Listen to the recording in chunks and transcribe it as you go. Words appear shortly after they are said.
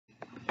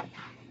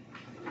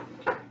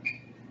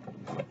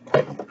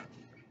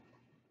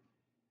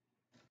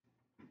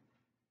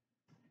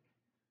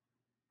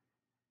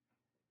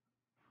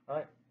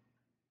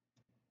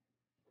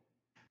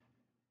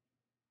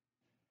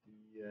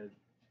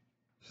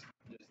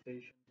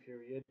gestation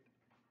period,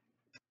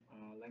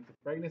 length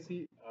of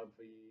pregnancy of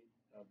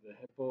the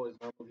hippo is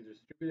normally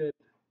distributed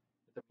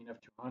with a mean of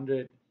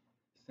 200,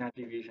 standard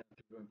deviation of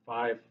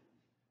 2.5.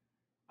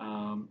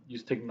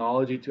 Use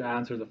technology to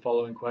answer the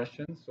following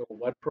questions. So,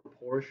 what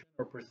proportion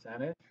or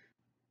percentage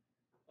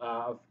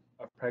of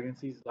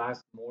pregnancies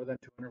last more than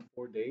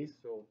 204 days?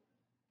 So,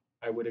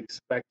 I would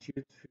expect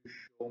you to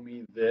show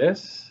me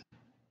this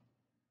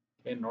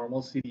in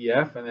normal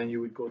CDF, and then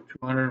you would go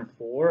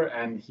 204,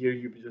 and here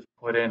you just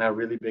put in a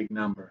really big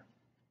number.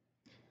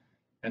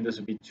 And this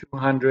would be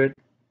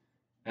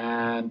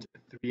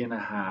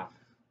 203.5.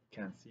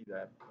 Can't see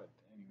that, but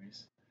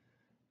anyways.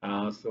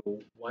 So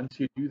once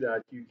you do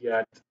that, you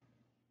get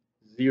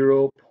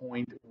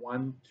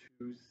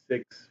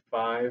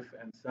 0.1265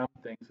 and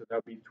something, so that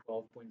would be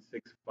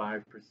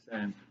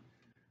 12.65%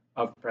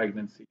 of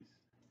pregnancies.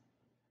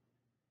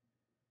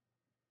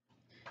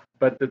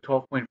 But the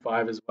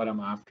 12.5 is what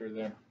I'm after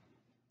there.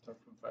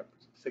 12.5%,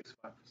 65%.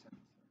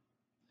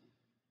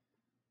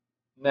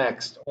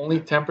 Next,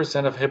 only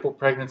 10% of hippo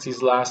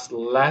pregnancies last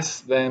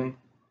less than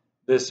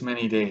this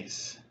many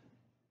days.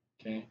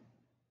 Okay.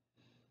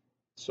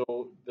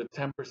 So the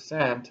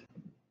 10%,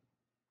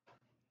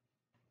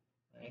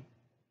 right,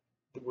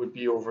 it would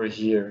be over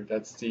here.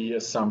 That's the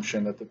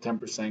assumption that the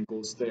 10%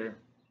 goes there,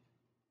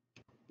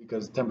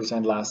 because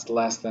 10% lasts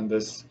less than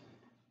this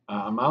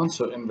amount.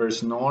 So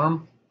inverse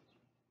norm,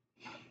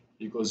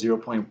 you go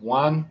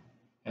 0.1,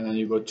 and then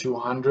you go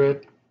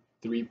 200,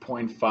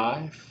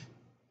 3.5,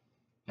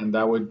 and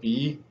that would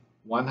be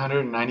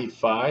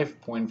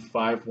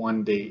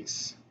 195.51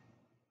 days.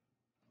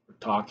 We're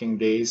talking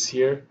days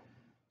here,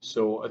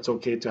 so it's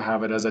okay to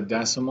have it as a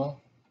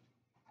decimal.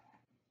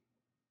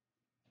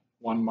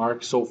 1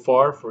 mark so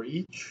far for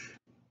each.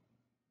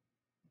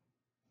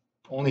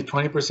 Only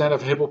 20%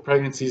 of hippo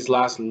pregnancies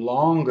last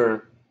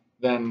longer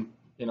than,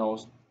 a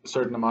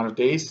certain amount of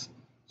days.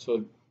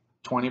 So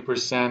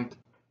 20%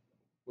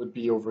 would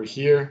be over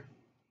here,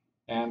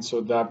 and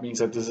so that means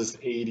that this is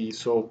 80.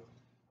 So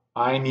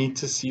I need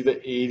to see the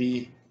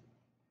 80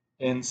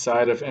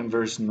 inside of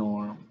inverse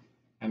norm,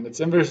 and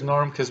it's inverse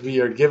norm because we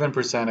are given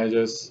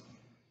percentages.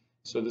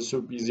 So this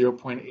would be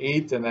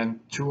 0.8 and then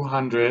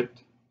 200,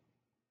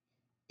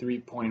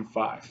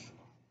 3.5,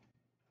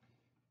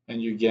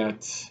 and you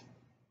get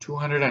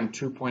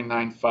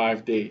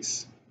 202.95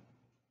 days.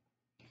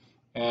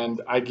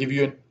 And I give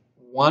you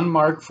 1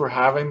 mark for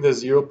having the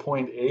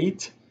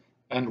 0.8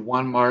 and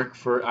 1 mark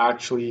for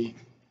actually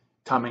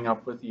coming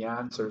up with the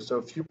answer. So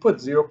if you put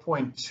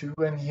 0.2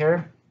 in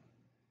here,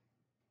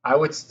 I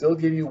would still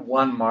give you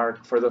 1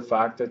 mark for the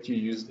fact that you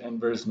used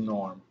inverse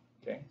norm.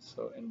 Okay,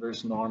 so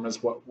inverse norm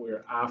is what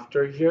we're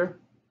after here.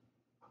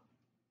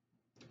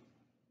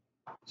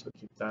 So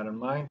keep that in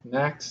mind.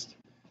 Next,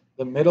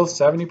 the middle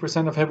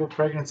 70% of hippo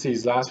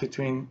pregnancies last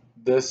between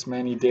this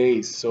many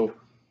days. So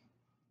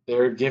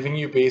they're giving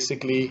you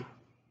basically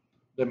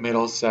the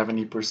middle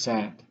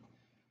 70%.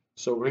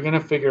 So we're going to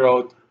figure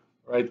out,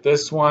 right,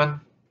 this one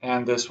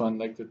and this one,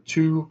 like the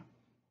two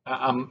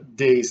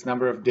days,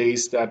 number of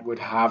days that would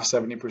have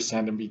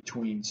 70% in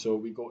between. So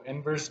we go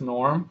inverse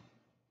norm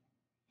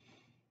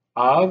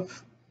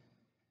of,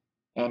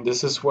 and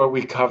this is what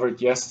we covered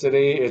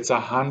yesterday, it's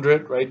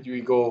 100, right?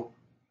 You go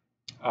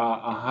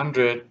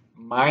 100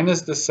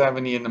 minus the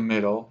 70 in the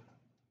middle,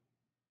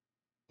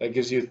 that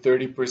gives you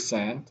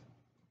 30%,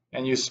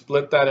 and you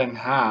split that in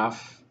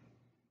half,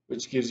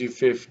 which gives you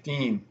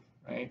 15,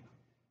 right?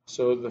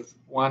 So the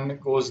 1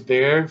 goes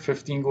there,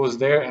 15 goes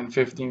there, and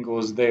 15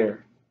 goes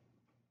there.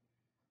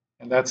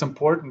 And that's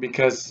important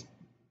because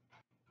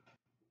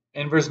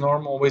inverse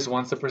norm always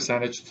wants the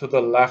percentage to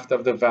the left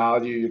of the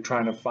value you're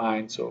trying to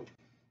find. So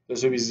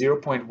this would be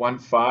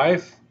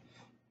 0.15,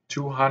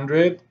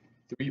 200,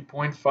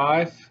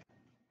 3.5.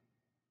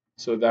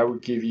 So that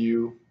would give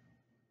you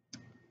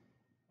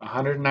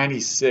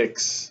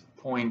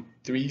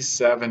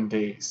 196.37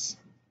 days.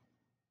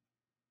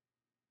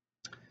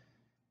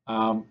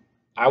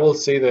 I will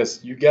say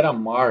this, you get a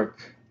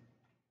mark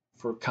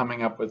for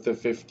coming up with the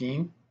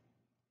 15,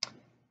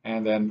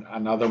 and then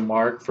another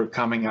mark for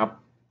coming up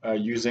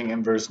using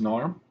inverse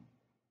norm.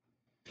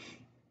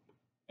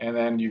 And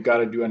then you got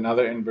to do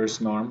another inverse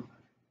norm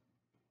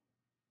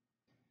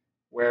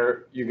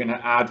where you're going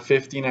to add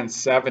 15 and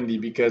 70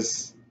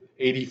 because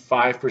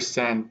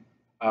 85%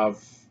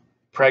 of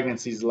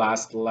pregnancies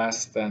last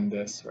less than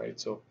this, right?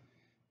 So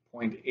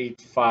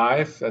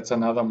 0.85, that's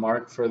another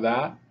mark for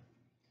that.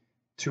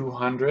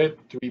 200,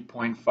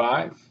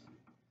 3.5,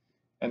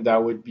 and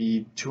that would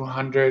be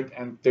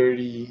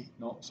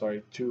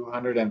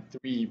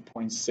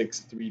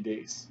 203.63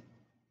 days.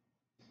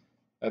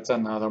 That's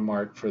another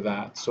mark for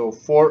that. So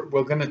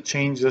we're going to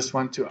change this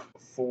one to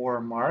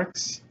 4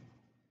 marks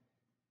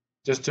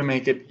just to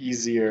make it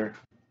easier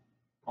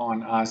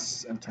on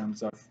us in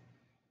terms of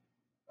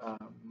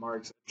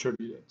marks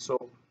attributed.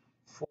 So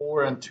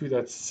 4 and 2,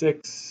 that's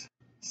 6,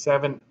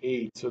 7,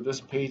 8. So this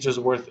page is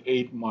worth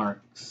 8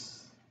 marks.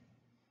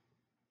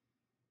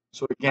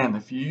 So again,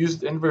 if you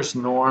used inverse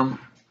norm,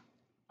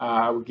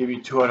 I would give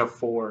you 2 out of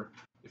 4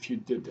 if you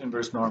did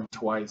inverse norm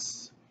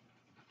twice.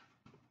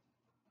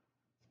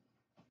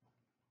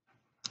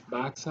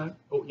 backside.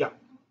 Oh, yeah.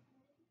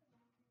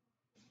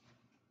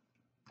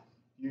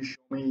 You show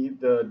me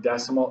the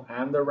decimal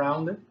and the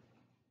rounded?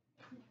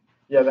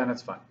 Yeah, then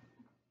it's fine.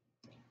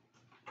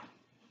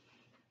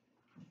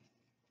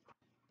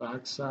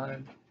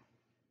 Backside.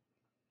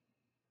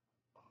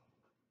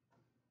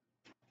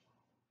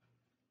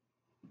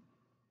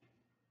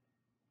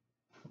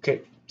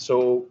 Okay,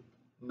 so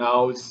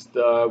now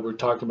we're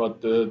talking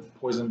about the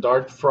poison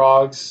dart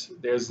frogs.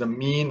 There's the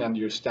mean and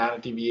your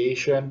standard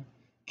deviation.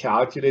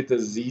 Calculate the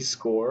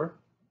z-score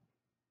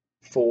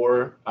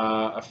for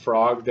a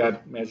frog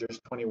that measures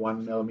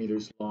 21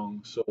 millimeters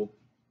long. So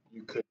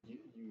you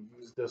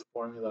use this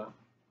formula.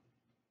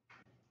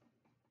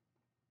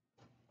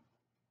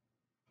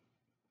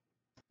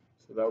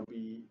 So that would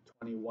be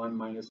 21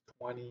 minus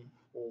 20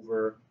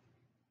 over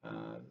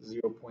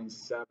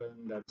 0.7.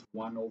 That's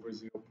 1 over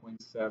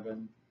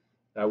 0.7.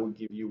 That would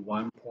give you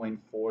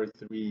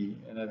 1.43,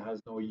 and it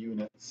has no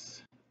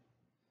units.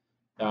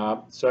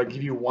 So I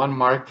give you 1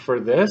 mark for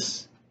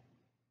this,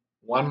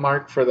 1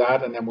 mark for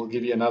that, and then we'll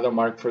give you another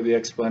mark for the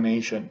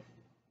explanation,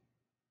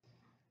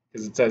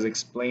 because it says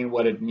explain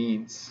what it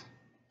means.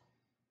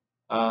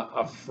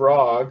 A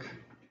frog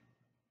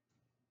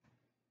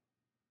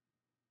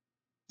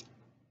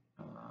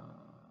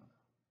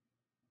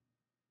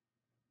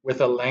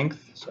with a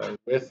length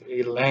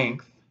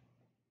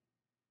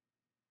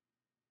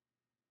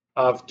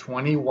of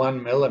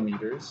 21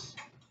 millimeters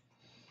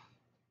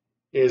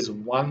is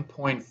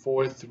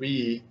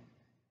 1.43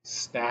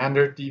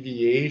 standard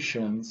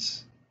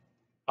deviations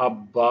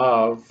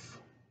above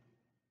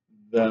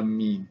the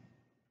mean.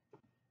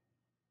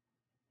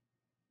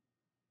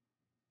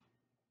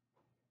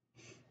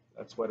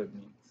 That's what it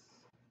means.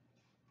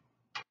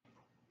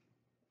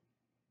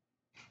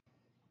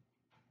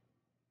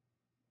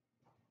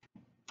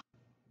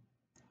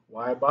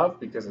 Why above?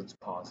 Because it's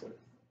positive.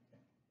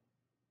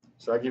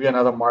 So I give you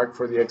another mark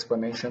for the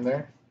explanation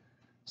there.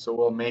 So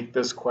we'll make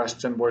this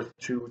question worth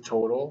 2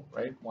 total,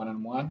 right? 1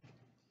 and 1.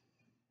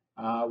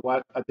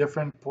 What a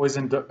different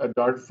poison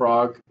dart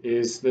frog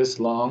is this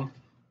long?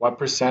 What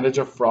percentage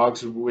of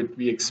frogs would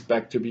we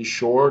expect to be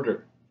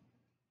shorter?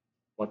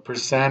 What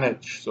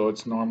percentage? So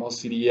it's normal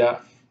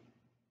CDF.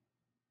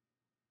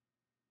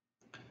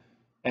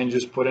 And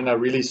just put in a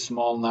really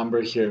small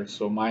number here.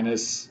 So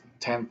minus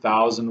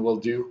 10,000 will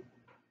do,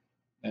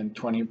 and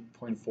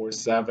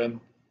 20.47.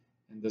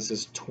 And this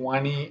is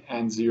 20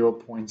 and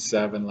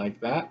 0.7 like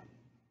that.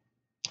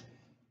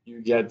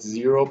 You get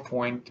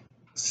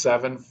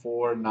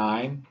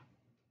 0.749,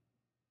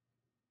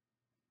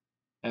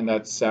 and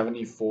that's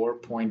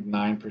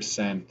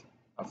 74.9%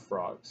 of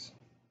frogs.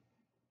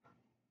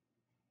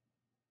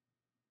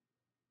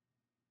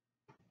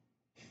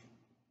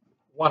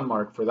 One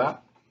mark for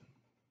that.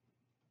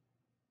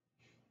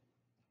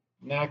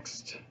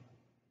 Next,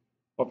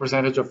 what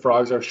percentage of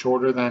frogs are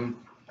shorter than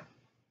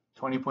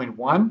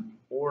 20.1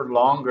 or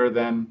longer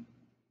than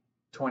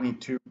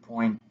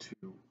 22.2?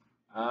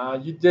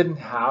 You didn't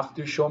have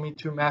to show me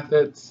 2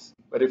 methods,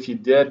 but if you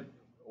did,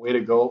 way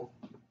to go.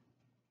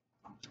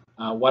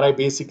 What I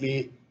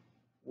basically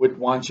would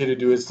want you to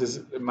do is this: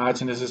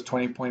 imagine this is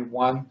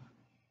 20.1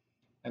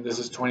 and this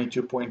is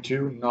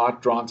 22.2,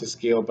 not drawn to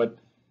scale, but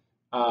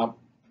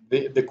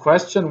the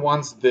question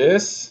wants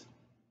this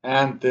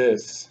and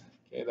this.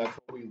 Okay, that's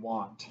what we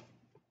want.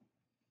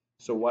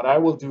 So what I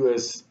will do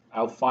is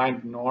I'll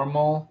find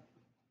normal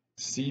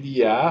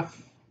CDF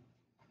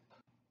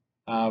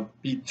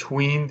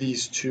between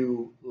these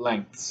 2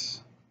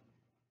 lengths.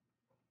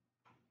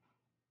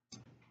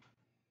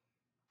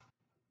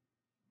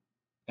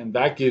 And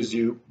that gives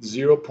you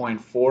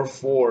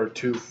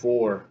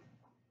 0.4424.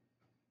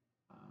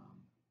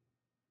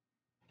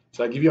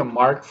 So I give you a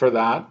mark for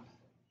that.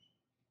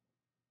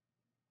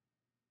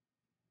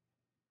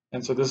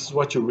 And so this is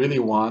what you really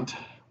want.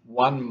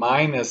 1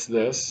 minus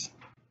this.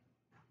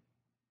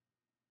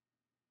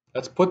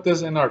 Let's put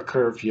this in our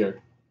curve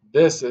here.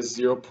 This is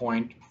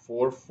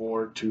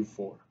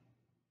 0.4424.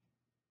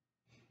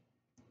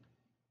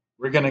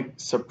 We're going to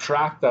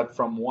subtract that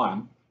from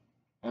 1,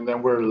 and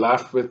then we're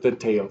left with the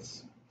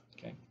tails.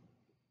 Okay,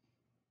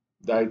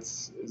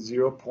 that's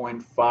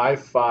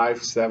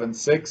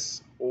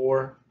 0.5576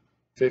 or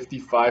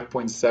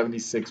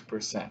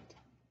 55.76%.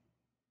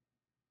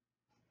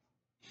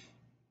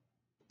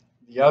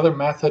 The other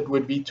method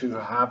would be to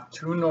have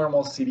 2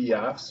 normal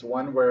CDFs,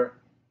 one where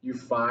you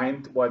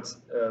find what's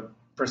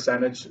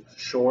percentage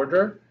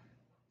shorter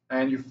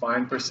and you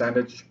find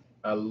percentage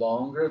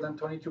longer than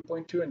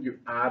 22.2, and you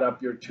add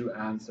up your 2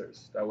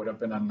 answers. That would have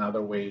been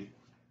another way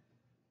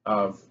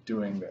of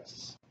doing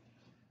this.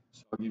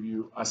 So I'll give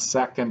you a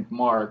second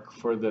mark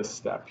for this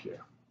step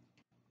here.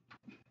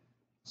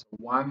 So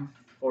 1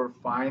 for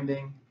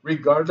finding,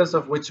 regardless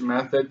of which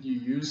method you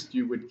used,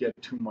 you would get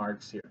 2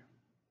 marks here.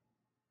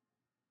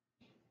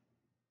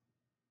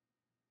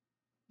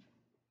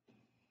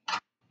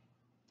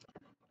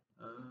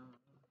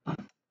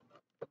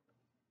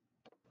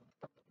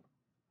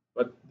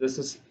 But this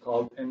is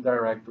called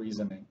indirect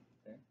reasoning.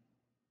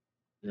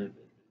 Okay?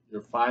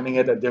 You're finding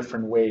it a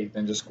different way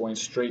than just going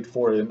straight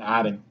for it and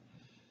adding.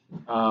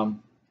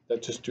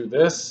 Let's just do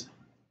this.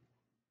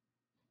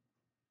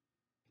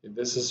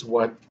 This is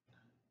what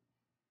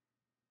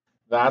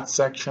that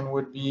section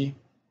would be.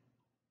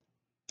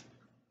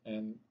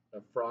 And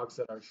the frogs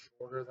that are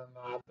shorter than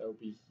that would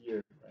be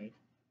here, right?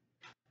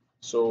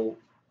 So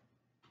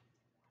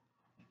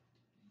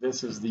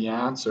this is the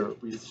answer.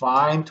 We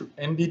find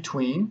in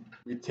between,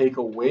 we take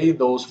away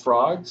those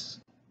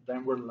frogs,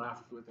 then we're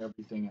left with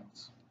everything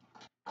else.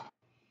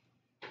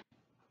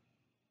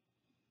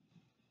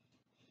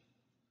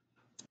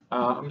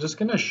 I'm just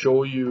going to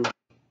show you,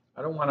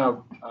 I don't want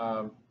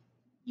to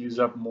use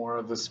up more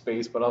of the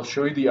space, but I'll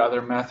show you the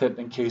other method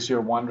in case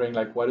you're wondering,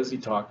 like, what is he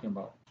talking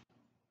about?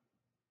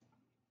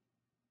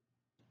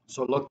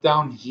 So look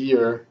down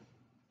here,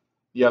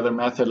 the other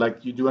method,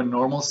 like you do a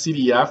normal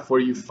CDF where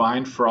you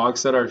find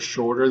frogs that are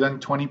shorter than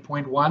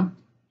 20.1,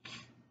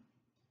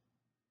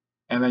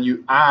 and then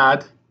you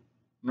add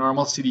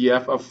normal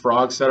CDF of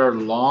frogs that are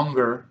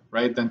longer,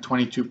 right, than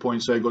 22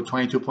 points. So I go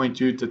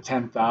 22.2 to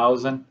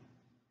 10,000.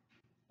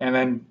 And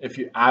then if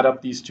you add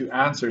up these two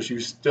answers, you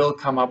still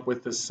come up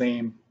with the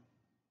same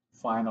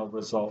final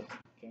result.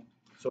 Okay?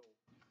 So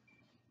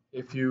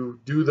if you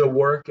do the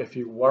work, if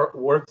you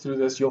work through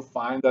this, you'll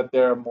find that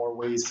there are more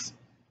ways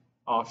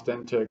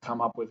often to come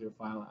up with your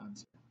final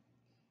answer.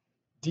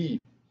 D,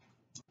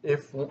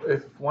 if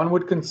one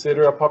would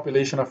consider a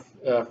population of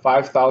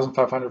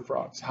 5,500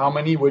 frogs, how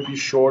many would be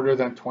shorter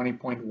than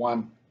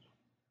 20.1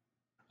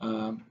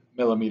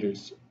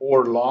 millimeters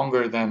or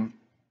longer than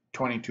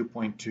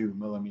 22.2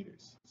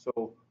 millimeters?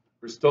 So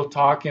we're still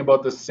talking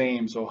about the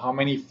same. So how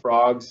many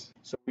frogs?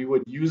 So we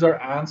would use our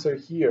answer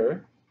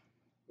here.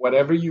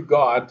 Whatever you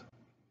got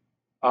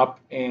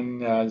up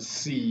in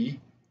C,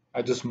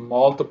 I just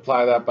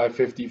multiply that by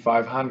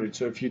 5,500.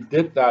 So if you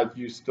did that,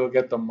 you still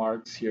get the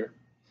marks here.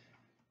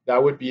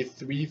 That would be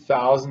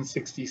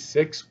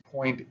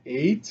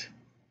 3,066.8.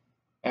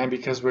 And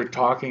because we're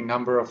talking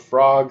number of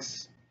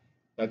frogs,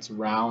 that's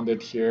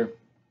rounded here.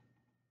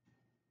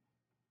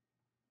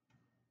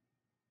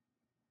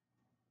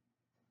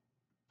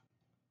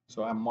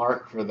 So I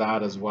mark for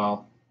that as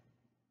well.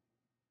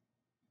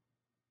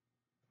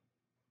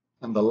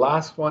 And the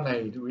last one,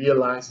 I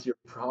realized you're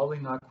probably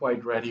not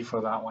quite ready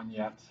for that one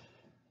yet.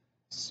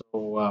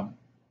 So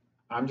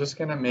I'm just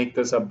going to make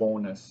this a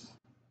bonus.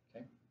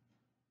 Okay?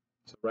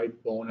 So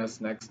write bonus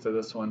next to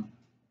this one.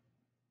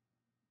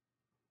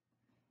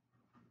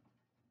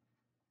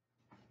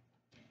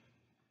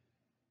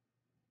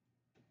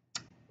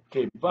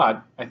 Okay,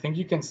 but I think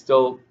you can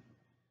still,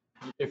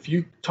 if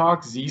you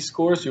talk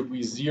z-scores, you'll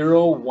be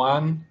 0,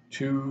 1,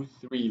 2,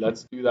 3.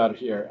 Let's do that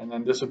here. And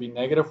then this will be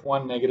 -1,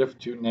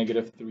 -2,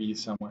 -3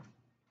 somewhere.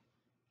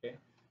 Okay,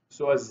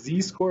 so a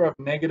z-score of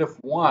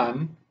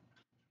 -1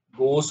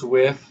 goes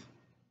with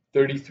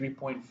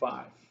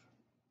 33.5.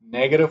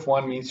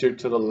 -1 means you're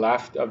to the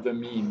left of the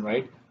mean,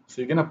 right?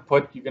 So you're gonna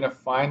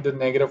find the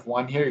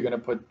 -1 here, you're gonna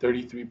put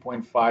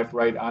 33.5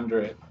 right under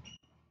it.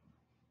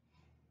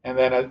 And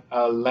then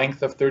a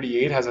length of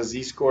 38 has a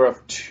z-score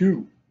of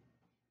 2.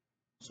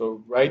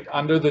 So right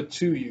under the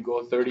 2, you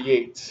go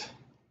 38.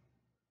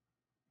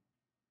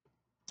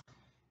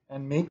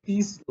 And make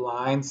these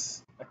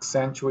lines,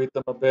 accentuate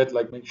them a bit,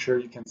 like make sure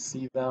you can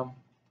see them.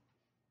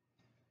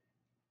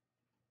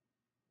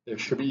 They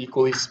should be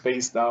equally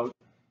spaced out.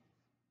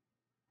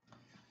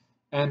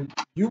 And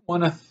you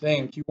want to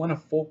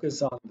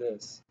focus on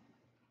this.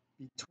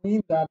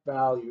 Between that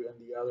value and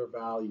the other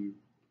value,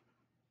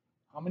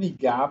 how many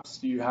gaps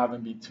do you have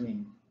in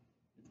between?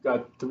 You've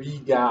got 3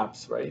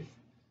 gaps, right?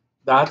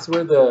 That's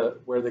where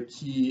the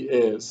key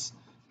is,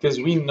 because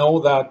we know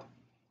that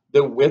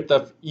the width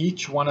of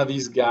each one of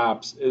these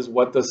gaps is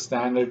what the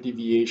standard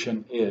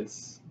deviation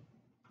is.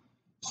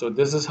 So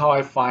this is how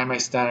I find my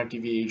standard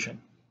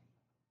deviation.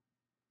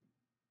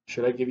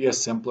 Should I give you a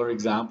simpler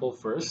example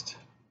first?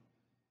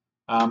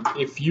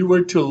 If you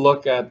were to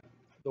look at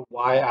the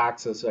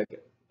y-axis like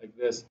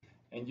this,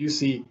 and you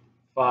see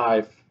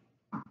 5,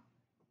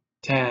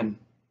 10,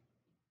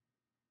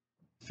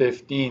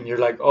 15, you're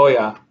like, oh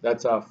yeah,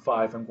 that's a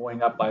 5, I'm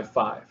going up by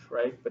 5,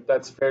 right? But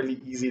that's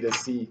fairly easy to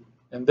see.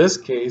 In this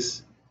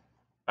case,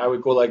 I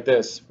would go like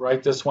this,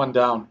 write this one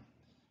down.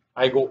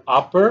 I go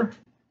upper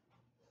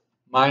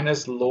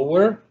minus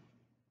lower,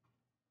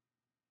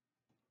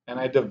 and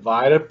I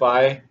divide it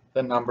by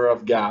the number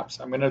of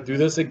gaps. I'm going to do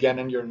this again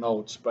in your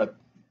notes, but it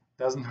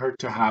doesn't hurt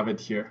to have it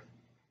here.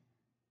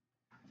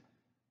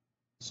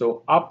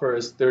 So upper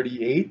is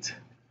 38,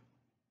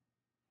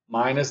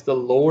 minus the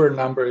lower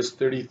number is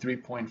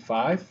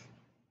 33.5. You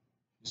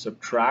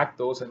subtract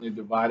those and you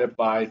divide it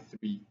by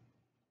 3.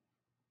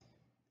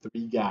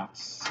 3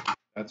 gaps.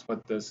 That's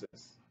what this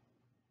is.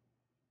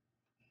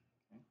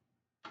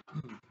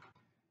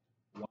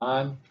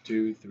 1,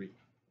 2, 3.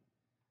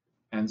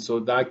 And so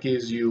that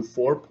gives you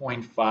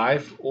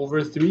 4.5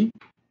 over 3,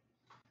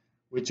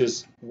 which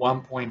is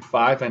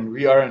 1.5, and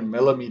we are in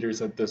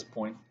millimeters at this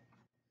point.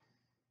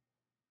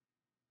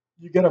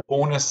 You get a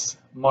bonus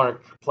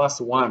mark,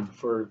 +1,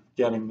 for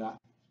getting that.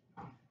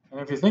 And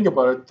if you think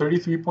about it,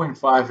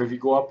 33.5, if you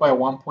go up by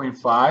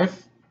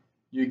 1.5,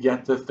 you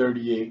get to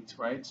 38,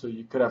 right? So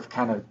you could have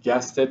kind of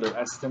guessed it or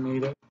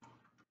estimated.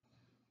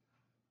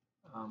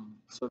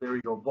 So there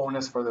we go,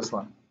 bonus for this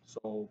one.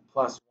 So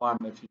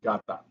 +1 if you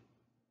got that.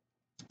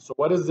 So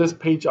what is this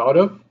page out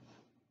of?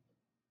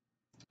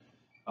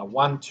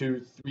 1,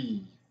 2,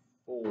 3,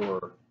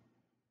 4.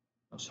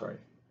 Oh, sorry,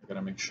 I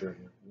gotta make sure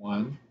here.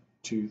 1,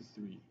 2,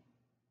 3,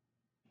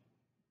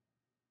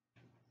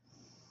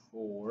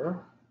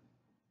 4,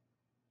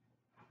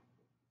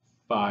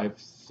 5,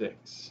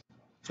 6.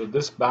 So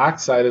this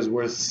backside is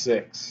worth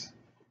 6.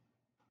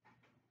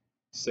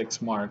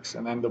 6 marks.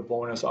 And then the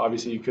bonus,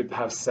 obviously, you could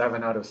have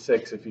 7 out of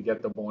 6 if you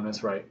get the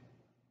bonus right.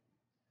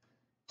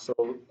 So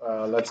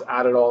let's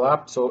add it all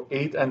up. So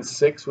 8 and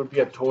 6 would be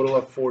a total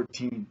of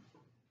 14.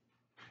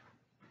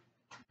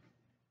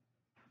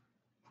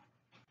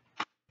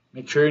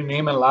 Make sure your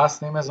name and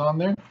last name is on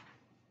there.